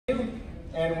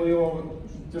And we will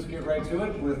just get right to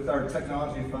it with our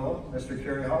technology fellow, Mr.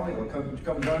 Kerrie Holley. Will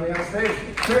come join me on stage.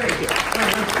 Kerrie.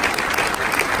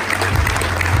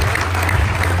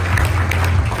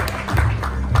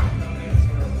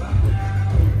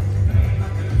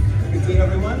 Good day,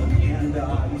 everyone.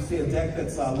 And you see a deck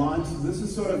that's launched. This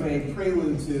is sort of a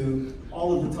prelude to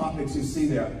all of the topics you see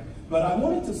there. But I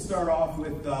wanted to start off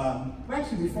with,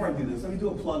 actually before I do this, let me do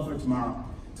a plug for tomorrow.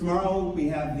 Tomorrow we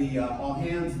have the all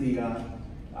hands,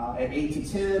 at 8 to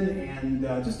 10, and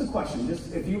just a question,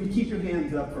 just if you would keep your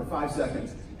hands up for 5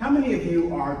 seconds. How many of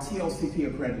you are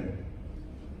TLCP accredited?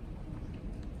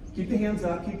 Keep the hands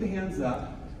up, keep the hands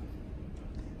up.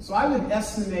 So I would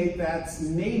estimate that's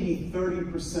maybe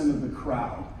 30% of the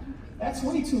crowd. That's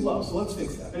way too low, so let's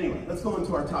fix that. Anyway, let's go on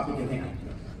to our topic at hand.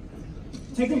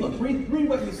 Take a look, read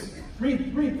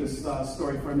this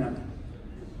story for a minute.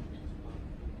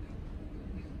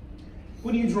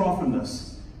 What do you draw from this?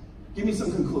 Give me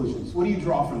some conclusions. What do you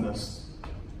draw from this?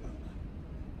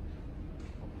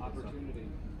 Opportunity.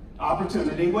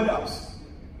 Opportunity. What else?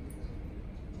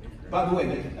 By the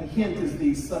way, a hint is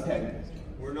the subheading.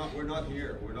 We're not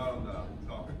here. We're not on the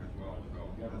topic as well.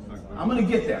 So that's not I'm going to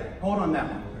get there. Hold on that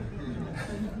one.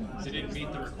 It didn't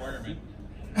meet the requirement.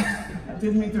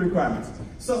 Didn't meet the requirements.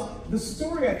 So the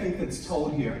story I think that's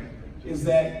told here is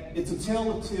that it's a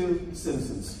tale of two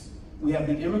citizens. We have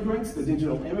the immigrants, the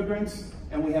digital immigrants,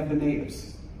 and we have the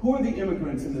natives. Who are the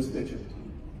immigrants in this picture?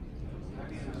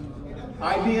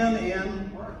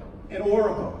 IBM and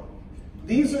Oracle.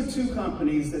 These are two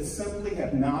companies that simply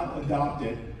have not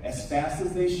adopted as fast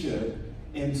as they should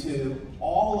into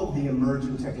all of the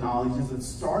emerging technologies that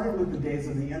started with the days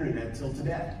of the internet till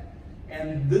today.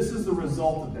 And this is the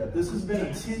result of that. This has been a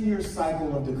 10-year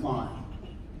cycle of decline.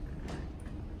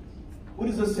 What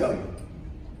does this tell you?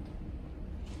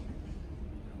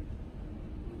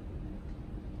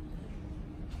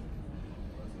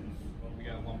 We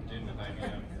got lumped in with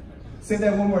IBM. Say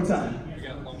that one more time. We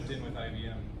got lumped in with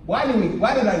IBM. Why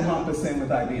did I lump us in with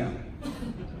IBM?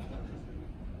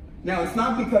 Now, it's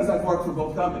not because I've worked for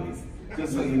both companies,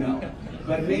 just so you know.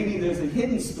 But maybe there's a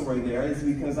hidden story there. It's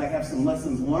because I have some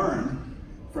lessons learned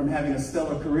from having a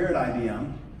stellar career at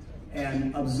IBM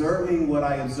and observing what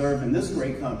I observe in this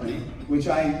great company, which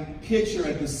I picture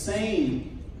at the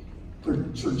same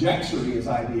trajectory as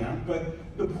IBM.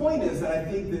 But the point is that I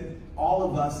think that all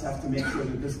of us have to make sure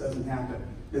that this doesn't happen,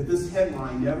 that this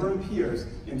headline never appears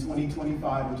in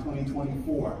 2025 or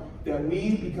 2024, that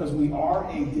we, because we are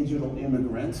a digital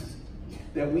immigrant,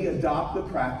 that we adopt the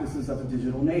practices of a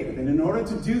digital native. And in order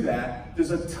to do that,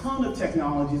 there's a ton of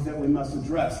technologies that we must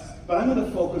address. But I'm going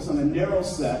to focus on a narrow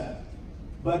set.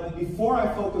 But before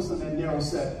I focus on that narrow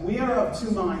set, we are of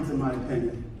two minds, in my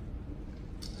opinion.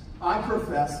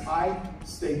 I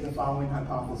state the following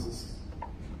hypothesis,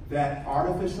 that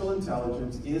artificial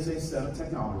intelligence is a set of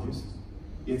technologies.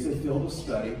 It's a field of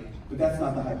study, but that's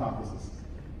not the hypothesis.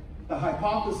 The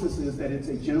hypothesis is that it's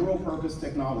a general purpose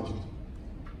technology.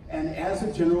 And as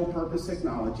a general purpose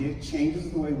technology, it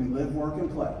changes the way we live, work, and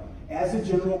play. As a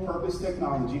general purpose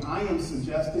technology, I am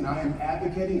suggesting, I am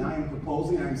advocating, I am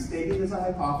proposing, I am stating as a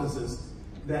hypothesis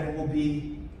that it will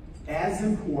be as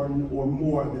important or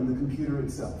more than the computer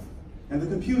itself. And the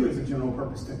computer is a general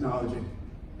purpose technology.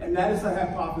 And that is the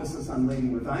hypothesis I'm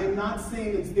leading with. I am not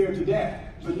saying it's there today,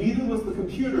 but neither was the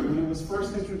computer when it was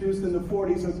first introduced in the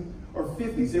 40s or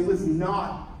 50s. It was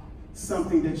not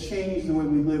something that changed the way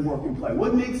we live, work, and play.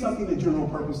 What makes something a general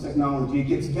purpose technology? It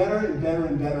gets better and better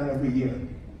and better every year.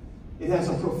 It has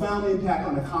a profound impact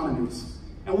on economies.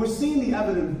 And we're seeing the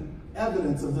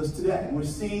evidence of this today. We're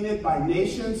seeing it by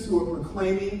nations who are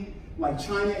proclaiming, like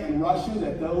China and Russia,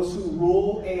 that those who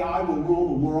rule AI will rule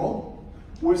the world.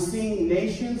 We're seeing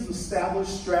nations establish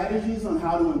strategies on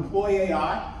how to employ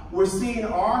AI. We're seeing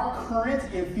our current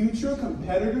and future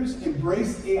competitors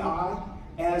embrace AI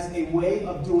as a way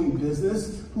of doing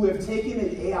business, who have taken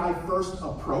an AI-first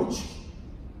approach.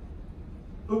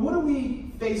 But what are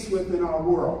we faced with in our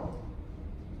world?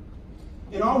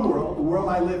 In our world, the world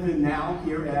I live in now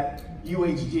here at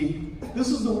UHG, this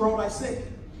is the world I see.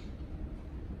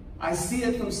 I see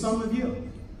it from some of you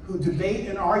who debate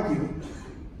and argue,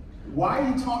 why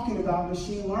are you talking about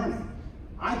machine learning?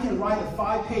 I can write a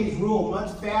 5-page rule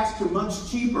much faster, much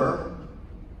cheaper,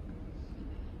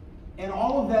 and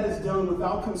all of that is done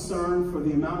without concern for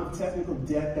the amount of technical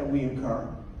debt that we incur.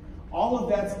 All of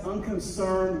that's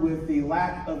unconcerned with the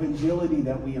lack of agility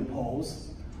that we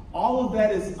impose. All of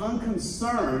that is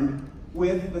unconcerned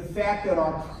with the fact that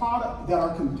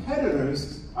our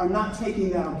competitors are not taking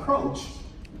that approach.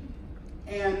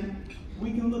 And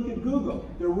we can look at Google,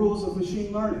 their rules of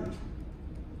machine learning.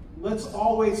 let's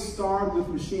always start with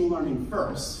machine learning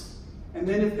first. And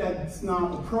then if that's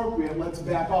not appropriate, let's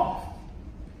back off.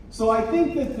 So I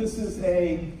think that this is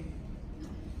this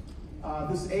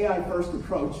AI first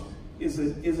approach is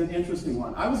an interesting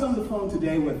one. I was on the phone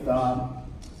today with a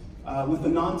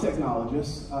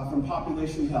non-technologist from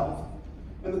Population Health.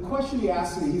 And the question he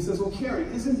asked me, he says, well, Kerrie,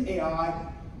 isn't AI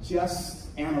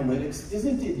just analytics?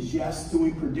 Isn't it just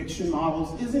doing prediction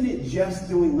models? Isn't it just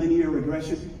doing linear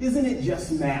regression? Isn't it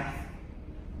just math?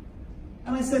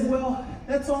 And I said, well,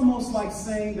 that's almost like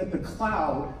saying that the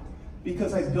cloud,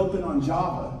 because I built it on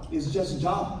Java, is just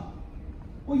Java.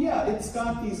 Well, yeah, it's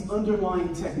got these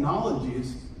underlying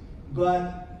technologies,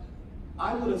 but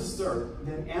I would assert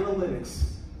that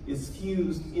analytics is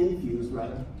infused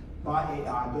by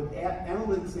AI, but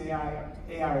analytics and AI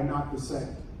are not the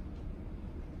same.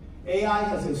 AI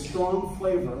has a strong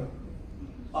flavor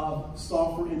of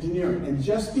software engineering, and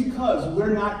just because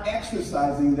we're not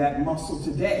exercising that muscle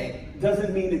today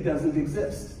doesn't mean it doesn't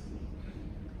exist.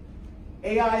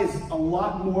 AI is a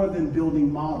lot more than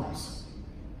building models.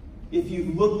 If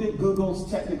you've looked at Google's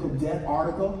technical debt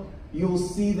article, you'll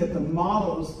see that the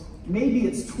models, maybe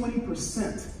it's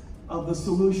 20% of the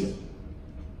solution.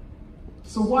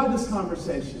 So why this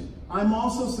conversation? I'm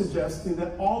also suggesting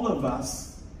that all of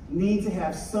us need to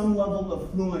have some level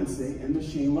of fluency in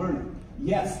machine learning.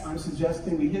 Yes, I'm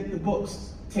suggesting we hit the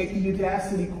books, take the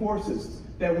Udacity courses,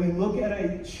 that we look at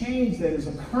a change that is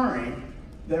occurring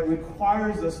that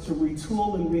requires us to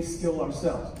retool and reskill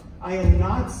ourselves. I'm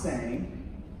not saying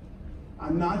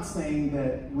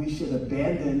that we should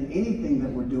abandon anything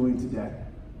that we're doing today.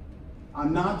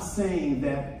 I'm not saying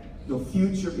that the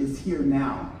future is here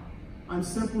now. I'm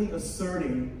simply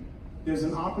asserting there's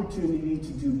an opportunity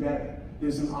to do better.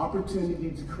 There's an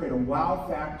opportunity to create a wow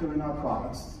factor in our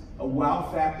products, a wow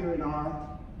factor in our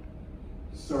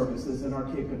services and our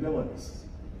capabilities.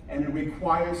 And it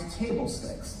requires table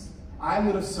stakes. I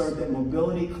would assert that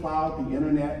mobility, cloud, the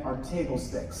internet are table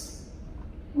stakes.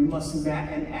 We must,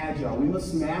 and agile, we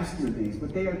must master these,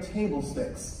 but they are table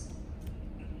stakes.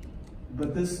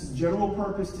 But this general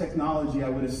purpose technology, I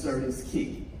would assert, is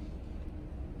key.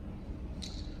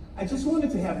 I just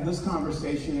wanted to have this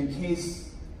conversation in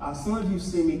case some of you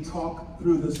see me talk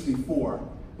through this before,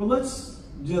 but let's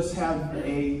just have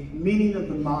a meeting of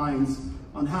the minds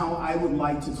on how I would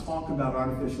like to talk about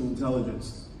artificial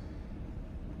intelligence.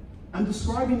 I'm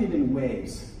describing it in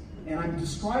waves, and I'm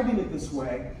describing it this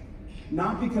way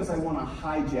not because I want to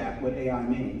hijack what AI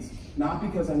means, not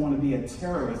because I want to be a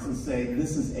terrorist and say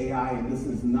this is AI and this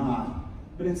is not,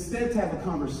 but instead to have a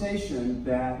conversation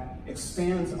that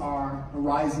expands our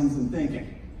horizons in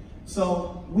thinking.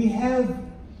 So we have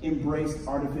embraced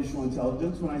artificial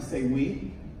intelligence. When I say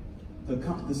we,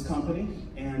 this company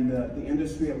and the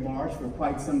industry at large for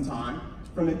quite some time.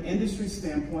 From an industry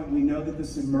standpoint, we know that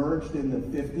this emerged in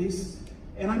the 50s.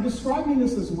 And I'm describing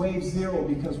this as wave zero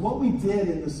because what we did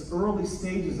in this early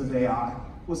stages of AI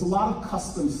was a lot of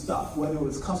custom stuff, whether it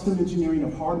was custom engineering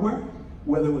of hardware,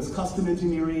 whether it was custom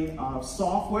engineering of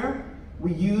software.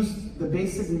 We used the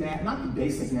basic math, not the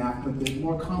basic math, but the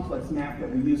more complex math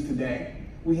that we use today.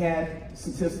 We had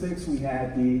statistics, we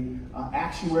had the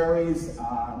actuaries,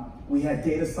 we had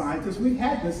data scientists. We've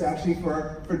had this actually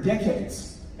for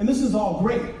decades. And this is all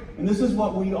great. And this is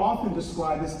what we often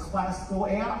describe as classical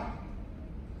AI.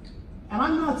 And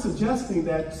I'm not suggesting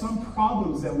that some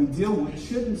problems that we deal with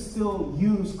shouldn't still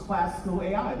use classical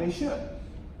AI. They should.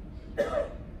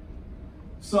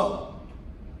 So,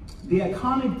 the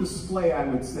iconic display, I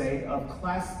would say, of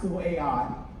classical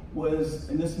AI was,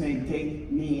 and this may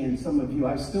date me and some of you,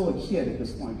 I'm still a kid at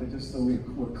this point, but just so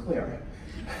we're clear.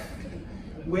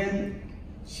 When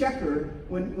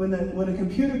a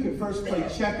computer could first play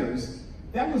checkers,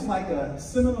 that was like a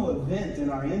seminal event in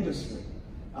our industry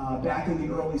back in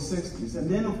the early 60s. And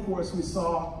then, of course, we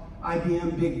saw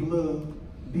IBM Big Blue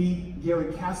beat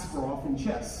Garry Kasparov in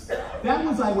chess. That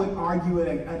was, I would argue,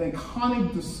 an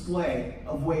iconic display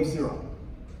of wave zero.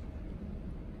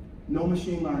 No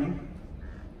machine learning,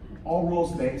 all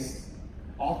rules-based,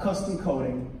 all custom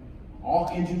coding, all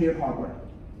engineered hardware.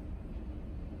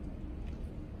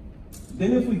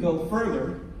 Then if we go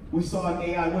further, we saw an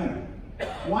AI winner.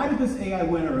 Why did this AI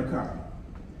winner occur?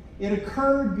 It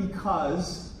occurred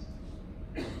because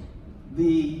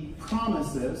the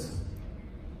promises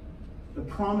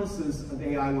of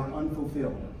AI were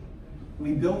unfulfilled.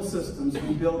 We built systems,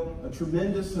 we built a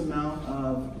tremendous amount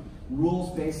of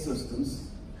rules-based systems,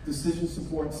 decision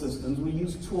support systems. We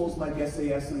used tools like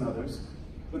SAS and others,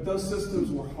 but those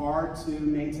systems were hard to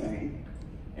maintain.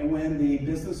 And when the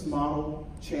business model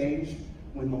changed,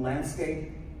 when the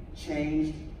landscape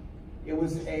changed, it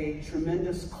was a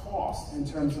tremendous cost in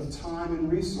terms of time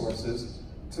and resources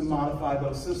to modify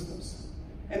those systems.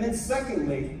 And then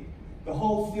secondly, the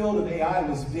whole field of AI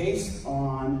was based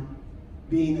on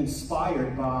being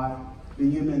inspired by the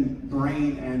human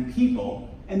brain and people,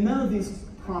 and none of these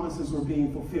promises were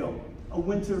being fulfilled. A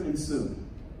winter ensued.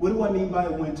 What do I mean by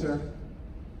a winter?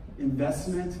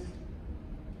 Investment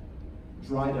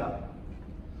dried up.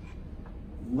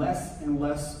 Less and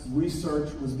less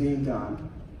research was being done.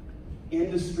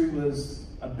 Industry was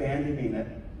abandoning it,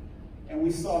 and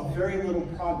we saw very little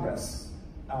progress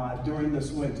during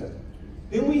this winter.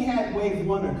 Then we had wave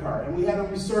 1 occur, and we had a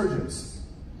resurgence.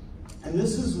 And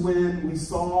this is when we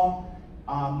saw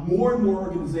more and more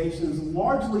organizations,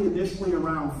 largely initially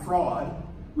around fraud.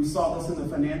 We saw this in the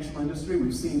financial industry.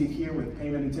 We've seen it here with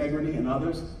payment integrity and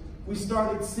others. We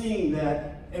started seeing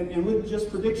that, and with just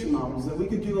prediction models, that we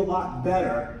could do a lot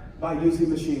better by using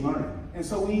machine learning. And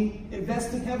so we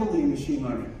invested heavily in machine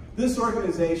learning. This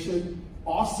organization,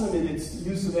 awesome in its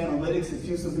use of analytics, its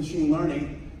use of machine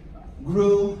learning,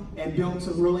 grew and built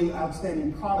some really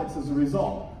outstanding products as a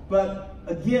result. But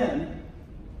again,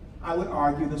 I would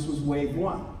argue this was wave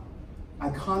 1.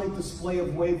 Iconic display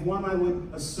of wave 1, I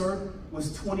would assert,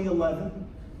 was 2011.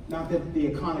 Not that the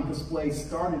iconic display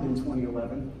started in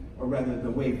 2011, or rather the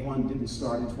wave 1 didn't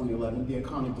start in 2011. The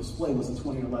iconic display was a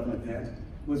 2011 event,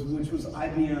 which was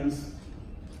IBM's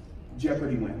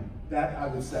Jeopardy win. That I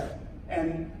would say.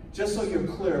 And just so you're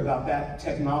clear about that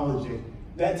technology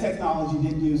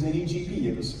didn't use any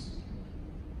GPUs.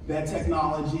 That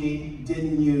technology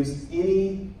didn't use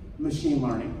any machine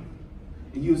learning.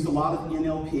 It used a lot of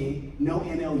NLP, no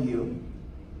NLU.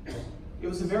 It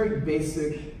was a very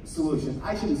basic solution.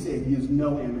 I shouldn't say it used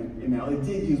no ML. It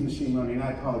did use machine learning, and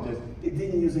I apologize. It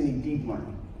didn't use any deep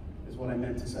learning, is what I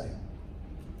meant to say.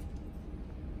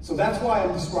 So that's why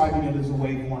I'm describing it as a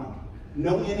wave 1.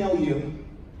 No NLU,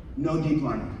 no deep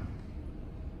learning.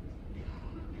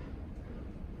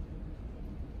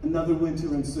 Another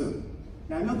winter ensued.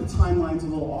 Now I know the timeline's a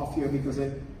little off here because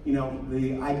the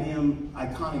IBM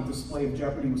iconic display of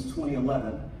Jeopardy was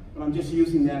 2011, but I'm just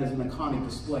using that as an iconic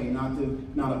display, not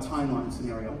a timeline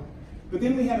scenario. But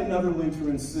then we had another winter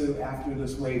ensue after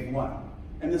this wave 1.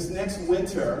 And this next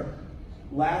winter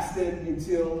lasted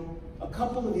until a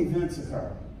couple of events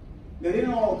occurred. They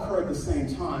didn't all occur at the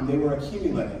same time, they were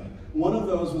accumulating. One of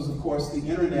those was, of course, the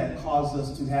internet caused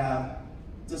us to have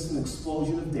just an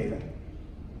explosion of data.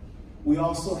 We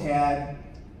also had,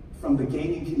 from the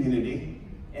gaming community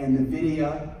and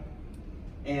NVIDIA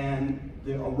and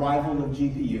the arrival of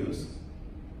GPUs.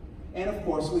 And of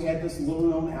course, we had this little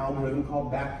known algorithm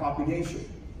called backpropagation.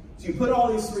 So you put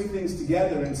all these three things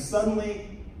together and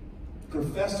suddenly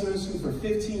professors who for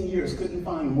 15 years couldn't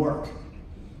find work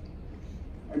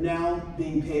are now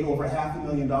being paid over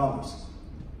 $500,000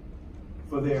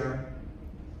 for their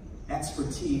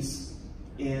expertise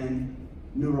in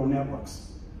neural networks.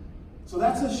 So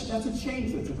that's a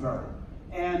change that's occurred.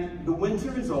 And the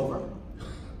winter is over,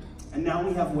 and now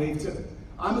we have wave 2.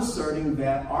 I'm asserting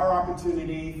that our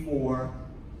opportunity for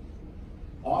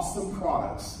awesome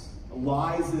products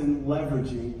lies in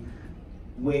leveraging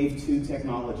wave 2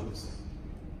 technologies.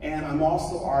 And I'm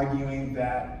also arguing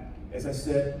that, as I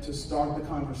said to start the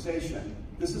conversation,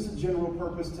 this is a general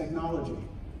purpose technology.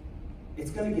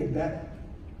 It's going to get better.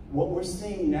 What we're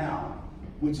seeing now,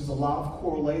 which is a lot of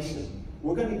correlation,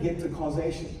 we're going to get to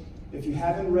causation. If you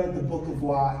haven't read the Book of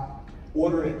Why,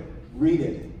 order it, read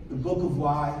it. The Book of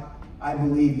Why, I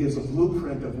believe, gives a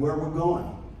blueprint of where we're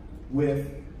going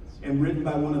and written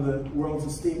by one of the world's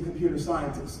esteemed computer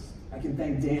scientists. I can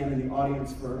thank Dan and the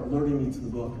audience for alerting me to the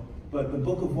book. But the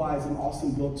Book of Why is an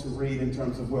awesome book to read in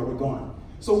terms of where we're going.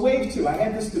 So wave 2, I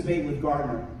had this debate with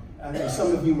Gartner. I think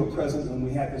some of you were present when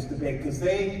we had this debate, because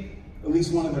they, at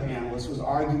least one of their analysts, was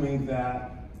arguing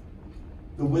that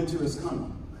the winter is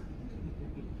coming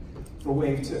for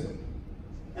wave 2.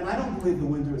 And I don't believe the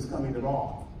winter is coming at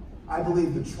all. I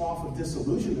believe the trough of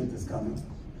disillusionment is coming.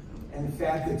 And in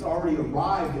fact, it's already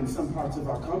arrived in some parts of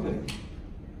our company.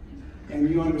 And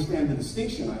you understand the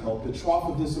distinction, I hope. The trough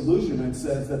of disillusionment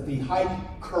says that the hype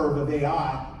curve of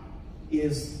AI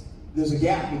there's a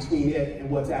gap between it and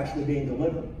what's actually being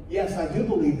delivered. Yes, I do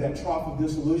believe that trough of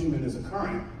disillusionment is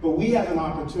occurring, but we have an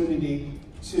opportunity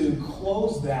to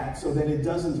close that so that it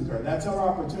doesn't occur. That's our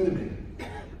opportunity.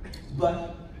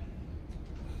 But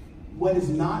what is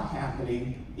not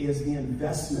happening is the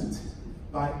investment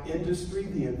by industry,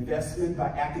 the investment by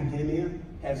academia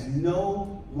has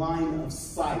no line of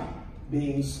sight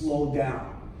being slowed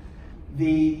down.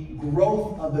 The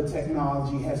growth of the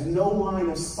technology has no line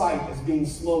of sight as being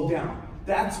slowed down.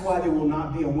 That's why there will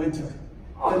not be a winter.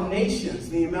 the nations,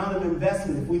 the amount of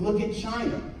investment. If we look at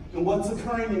China and what's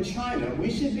occurring in China,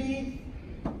 we should be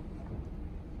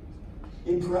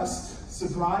impressed,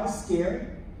 surprised,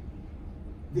 scared.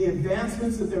 The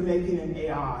advancements that they're making in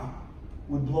AI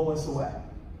would blow us away.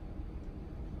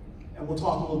 And we'll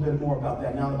talk a little bit more about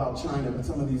that, not about China, but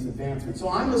some of these advancements. So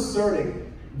I'm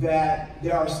asserting that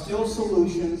there are still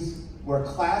solutions where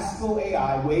classical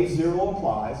AI, wave 0,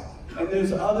 applies, and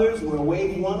there's others where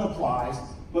wave 1 applies,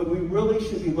 but we really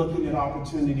should be looking at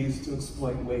opportunities to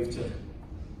exploit wave 2.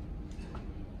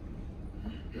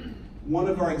 One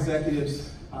of our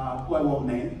executives, who I won't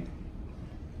name,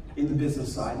 in the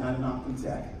business side, not in Optum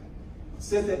Tech,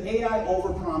 said that AI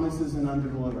overpromises and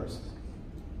underdelivers.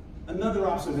 Another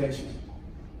observation,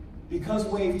 because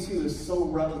wave 2 is so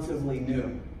relatively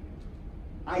new,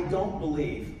 I don't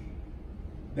believe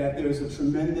that there's a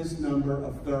tremendous number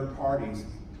of third parties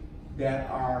that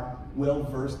are well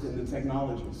versed in the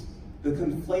technologies. The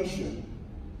conflation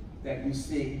that you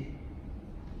see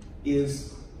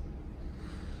is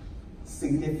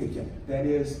significant. That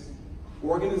is,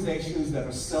 organizations that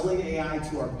are selling AI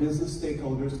to our business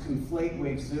stakeholders conflate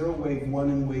wave 0, wave 1,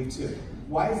 and wave 2.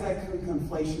 Why is that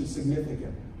conflation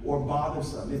significant or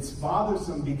bothersome? It's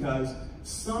bothersome because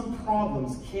some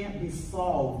problems can't be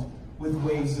solved with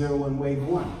wave 0 and wave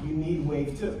 1. You need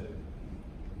wave 2.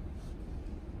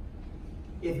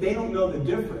 If they don't know the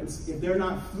difference, if they're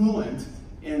not fluent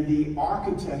in the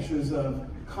architectures of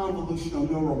convolutional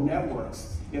neural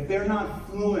networks, if they're not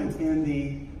fluent in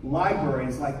the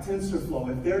libraries like TensorFlow,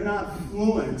 if they're not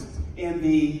fluent in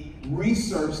the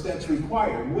research that's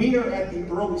required, we are at the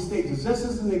early stages. Just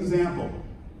as an example,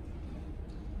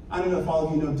 I don't know if all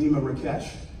of you know Dima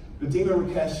Rakesh, but Dima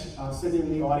Rakesh, sitting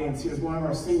in the audience here, is one of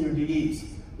our senior DEs.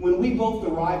 When we both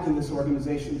arrived in this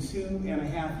organization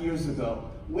 2.5 years ago,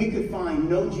 we could find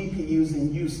no GPUs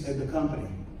in use at the company.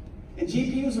 And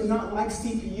GPUs are not like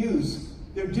CPUs.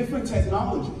 They're different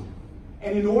technology.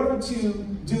 And in order to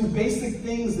do basic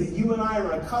things that you and I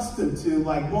are accustomed to,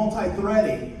 like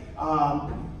multi-threading, to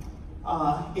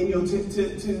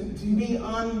be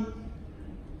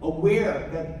unaware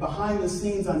that behind the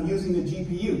scenes I'm using the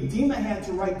GPU, Dima had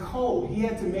to write code. He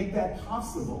had to make that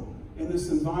possible in this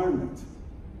environment.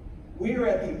 We are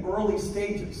at the early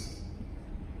stages.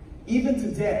 Even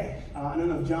today, I don't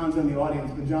know if John's in the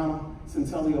audience, but John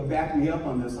Centelli will back me up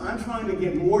on this. I'm trying to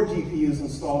get more GPUs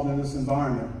installed in this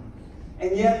environment.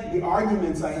 And yet, the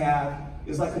arguments I have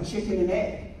is like a chicken and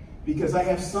egg. Because I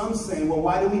have some saying, well,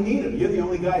 why do we need them? You're the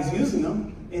only guys using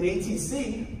them in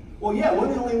ATC. Well, yeah,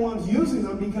 we're the only ones using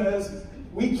them because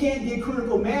we can't get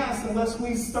critical mass unless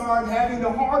we start having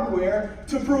the hardware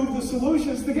to prove the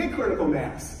solutions to get critical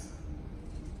mass.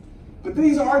 But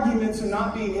these arguments are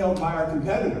not being held by our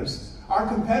competitors. Our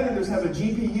competitors have a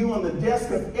GPU on the desk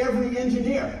of every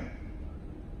engineer.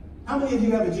 How many of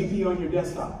you have a GPU on your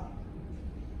desktop?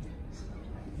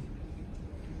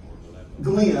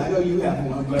 Glenn, I know you have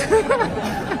one, but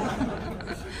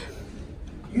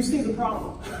you see the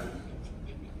problem.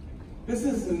 This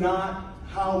is not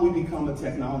how we become a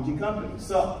technology company.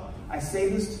 So I say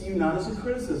this to you not as a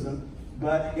criticism,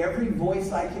 but every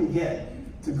voice I can get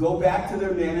to go back to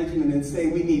their management and say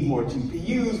we need more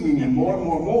GPUs, we need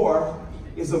more,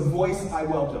 is a voice I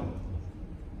welcome.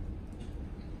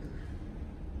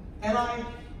 And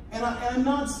I'm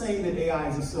not saying that AI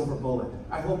is a silver bullet.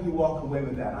 I hope you walk away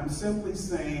with that. I'm simply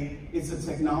saying it's a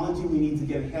technology we need to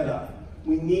get ahead of.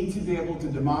 We need to be able to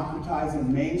democratize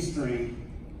and mainstream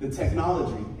the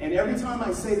technology. And every time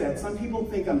I say that, some people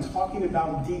think I'm talking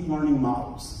about deep learning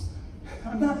models.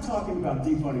 I'm not talking about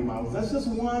deep learning models. That's just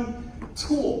one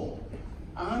tool.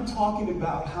 I'm talking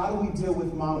about how do we deal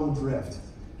with model drift?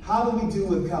 How do we deal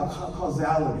with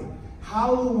causality?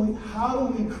 How do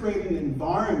we create an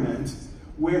environment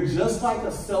where, just like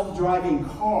a self-driving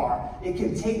car, it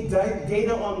can take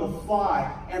data on the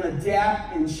fly and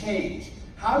adapt and change?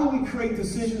 How do we create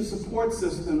decision support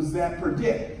systems that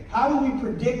predict? How do we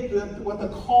predict what the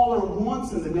caller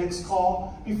wants in the next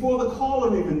call before the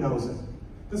caller even knows it?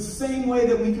 The same way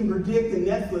that we can predict in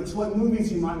Netflix what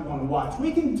movies you might want to watch.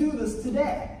 We can do this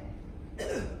today.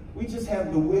 We just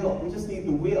have the will. We just need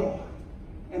the will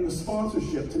and the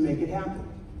sponsorship to make it happen.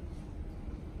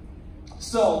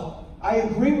 So I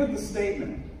agree with the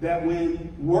statement that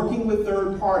when working with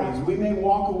third parties, we may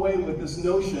walk away with this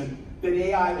notion that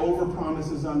AI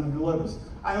overpromises, underdelivers.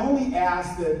 I only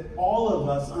ask that all of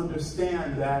us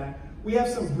understand that we have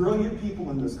some brilliant people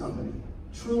in this company,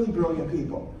 truly brilliant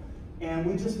people. And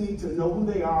we just need to know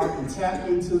who they are and tap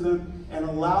into them and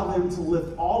allow them to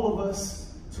lift all of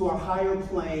us to a higher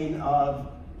plane of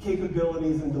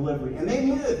capabilities and delivery. And they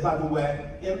live, by the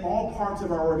way, in all parts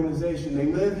of our organization. They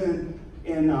live in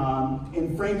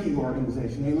in Frankie's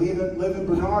organization. They live in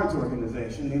Bernard's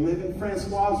organization. They live in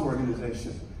Francois'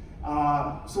 organization.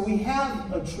 So we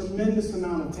have a tremendous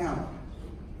amount of talent.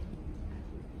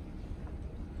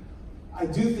 I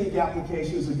do think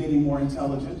applications are getting more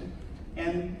intelligent.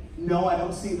 And no, I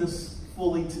don't see this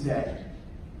fully today.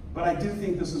 But I do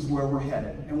think this is where we're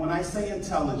headed. And when I say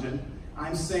intelligent,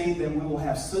 I'm saying that we will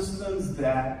have systems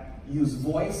that use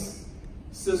voice,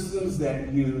 systems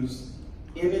that use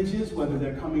images, whether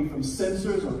they're coming from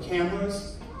sensors or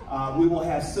cameras. We will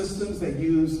have systems that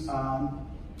use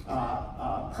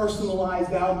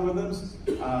personalized algorithms.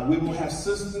 We will have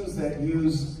systems that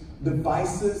use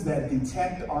devices that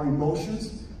detect our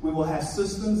emotions. We will have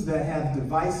systems that have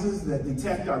devices that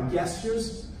detect our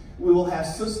gestures. We will have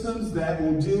systems that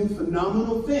will do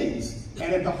phenomenal things.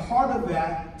 And at the heart of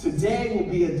that, today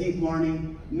will be a deep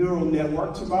learning neural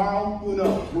network. Tomorrow, who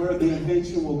knows where the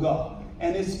invention will go.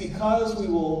 And it's because we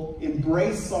will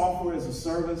embrace software as a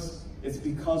service. It's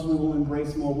because we will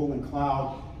embrace mobile and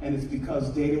cloud. And it's because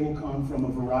data will come from a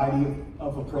variety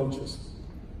of approaches.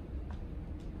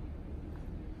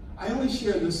 I only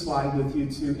share this slide with you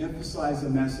to emphasize a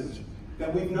message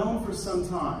that we've known for some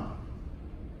time,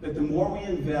 that the more we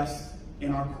invest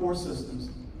in our core systems,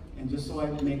 and just so I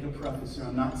make a preface here,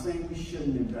 I'm not saying we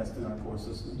shouldn't invest in our core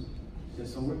systems,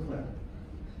 just so we're clear.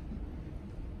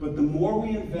 But the more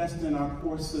we invest in our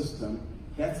core system,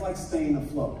 that's like staying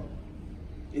afloat.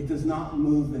 It does not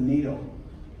move the needle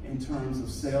in terms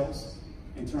of sales,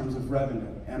 in terms of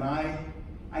revenue. And I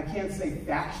can't say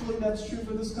factually that's true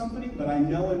for this company, but I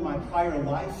know in my prior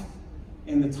life,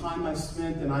 in the time I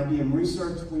spent in IBM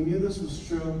research, we knew this was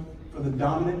true for the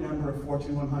dominant number of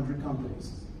Fortune 100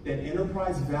 companies, that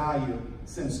enterprise value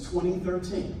since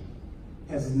 2013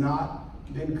 has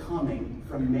not been coming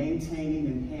from maintaining,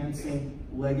 enhancing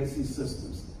legacy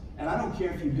systems. And I don't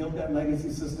care if you built that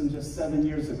legacy system just 7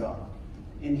 years ago.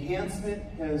 Enhancement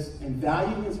and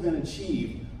value has been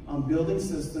achieved on building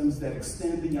systems that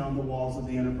extend beyond the walls of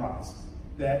the enterprise,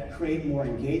 that create more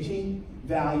engaging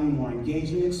value, more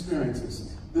engaging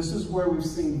experiences. This is where we've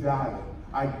seen value.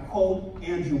 I quote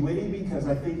Andrew Whitty because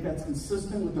I think that's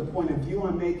consistent with the point of view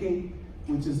I'm making,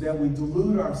 which is that we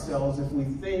delude ourselves if we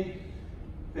think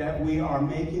that we are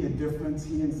making a difference.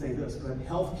 He didn't say this, but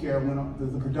healthcare,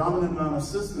 when the predominant amount of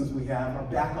systems we have are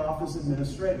back office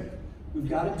administrative. We've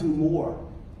got to do more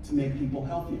to make people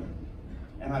healthier.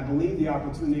 And I believe the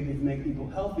opportunity to make people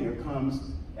healthier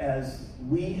comes as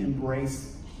we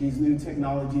embrace these new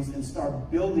technologies and start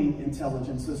building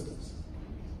intelligent systems.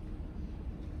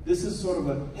 This is sort of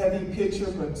a heavy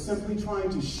picture, but simply trying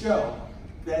to show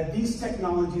that these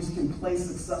technologies can play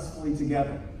successfully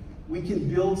together. We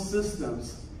can build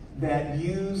systems that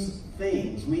use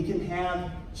things. We can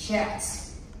have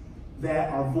chats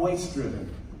that are voice-driven.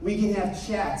 We can have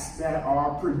chats that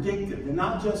are predictive, and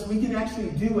not just, we can actually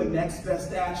do a next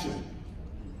best action.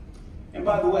 And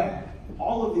by the way,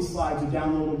 all of these slides are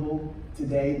downloadable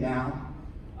today, now.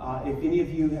 If any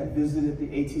of you have visited the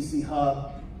ATC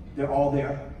Hub, they're all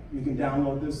there. You can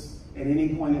download this at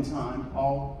any point in time.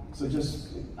 So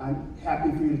I'm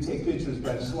happy for you to take pictures,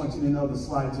 but I just want you to know the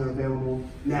slides are available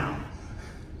now.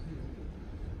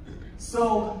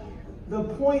 So the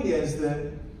point is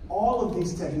that all of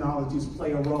these technologies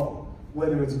play a role,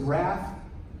 whether it's graph,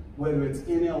 whether it's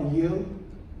NLU,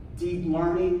 deep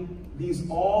learning, these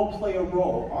all play a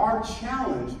role. Our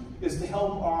challenge is to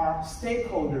help our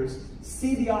stakeholders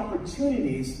see the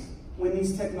opportunities when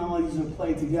these technologies are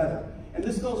played together. And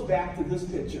this goes back to this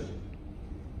picture,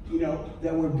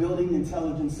 that we're building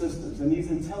intelligent systems. And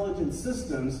these intelligent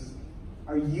systems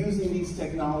are using these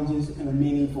technologies in a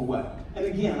meaningful way. And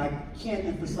again, I can't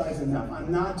emphasize enough, I'm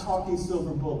not talking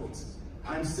silver bullets.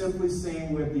 I'm simply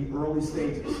saying we're at the early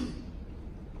stages.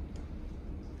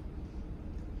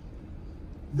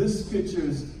 This picture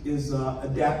is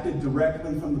adapted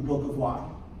directly from the Book of Why.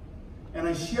 And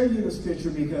I share you this picture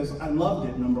because I loved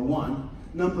it, number one.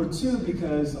 Number two,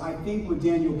 because I think what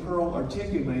Daniel Pearl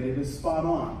articulated is spot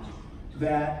on.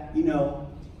 That,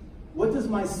 what does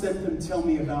my symptom tell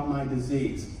me about my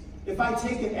disease? If I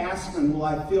take an aspirin, will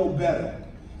I feel better?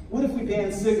 What if we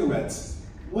ban cigarettes?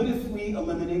 What if we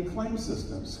eliminate claim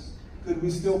systems? Could we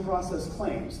still process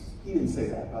claims? He didn't say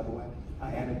that, by the way.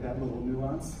 I added that little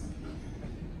nuance.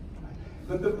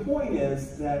 But the point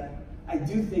is that I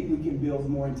do think we can build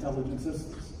more intelligent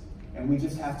systems. And we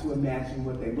just have to imagine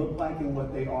what they look like and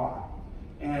what they are.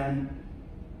 And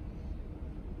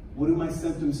what do my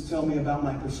symptoms tell me about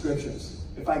my prescriptions?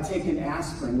 If I take an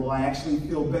aspirin, will I actually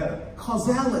feel better?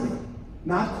 Causality,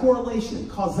 not correlation,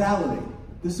 causality.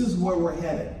 This is where we're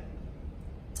headed.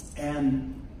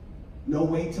 And no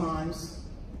wait times,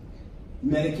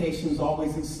 Medication's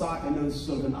always in stock. I know this is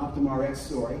sort of an Optum RX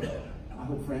story. I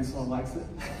hope Francois likes it.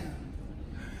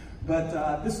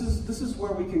 But this is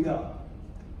where we can go.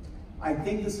 I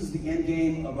think this is the end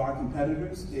game of our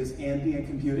competitors, is ambient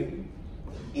computing.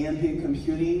 Ambient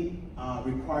computing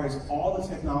requires all the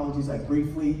technologies I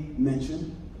briefly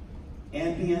mentioned.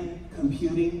 Ambient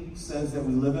computing says that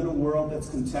we live in a world that's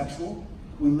contextual.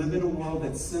 We live in a world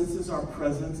that senses our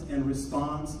presence and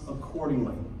responds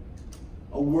accordingly.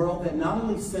 A world that not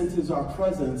only senses our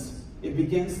presence, it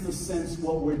begins to sense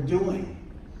what we're doing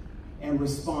and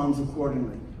responds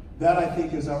accordingly. That, I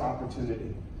think, is our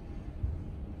opportunity.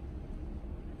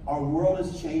 Our world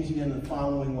is changing in the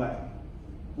following way.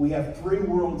 We have three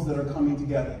worlds that are coming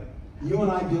together. You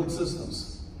and I build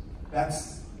systems.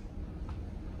 That's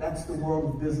the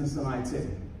world of business and IT.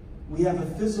 We have a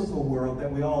physical world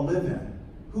that we all live in.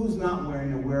 Who's not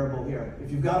wearing a wearable here?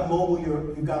 If you've got a mobile,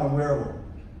 you've got a wearable.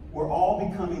 We're all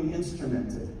becoming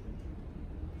instrumented.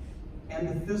 And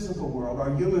the physical world,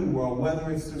 our human world,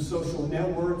 whether it's through social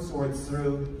networks or it's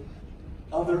through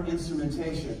other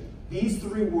instrumentation, these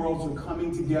three worlds are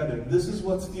coming together. This is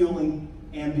what's fueling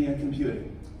ambient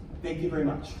computing. Thank you very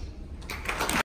much.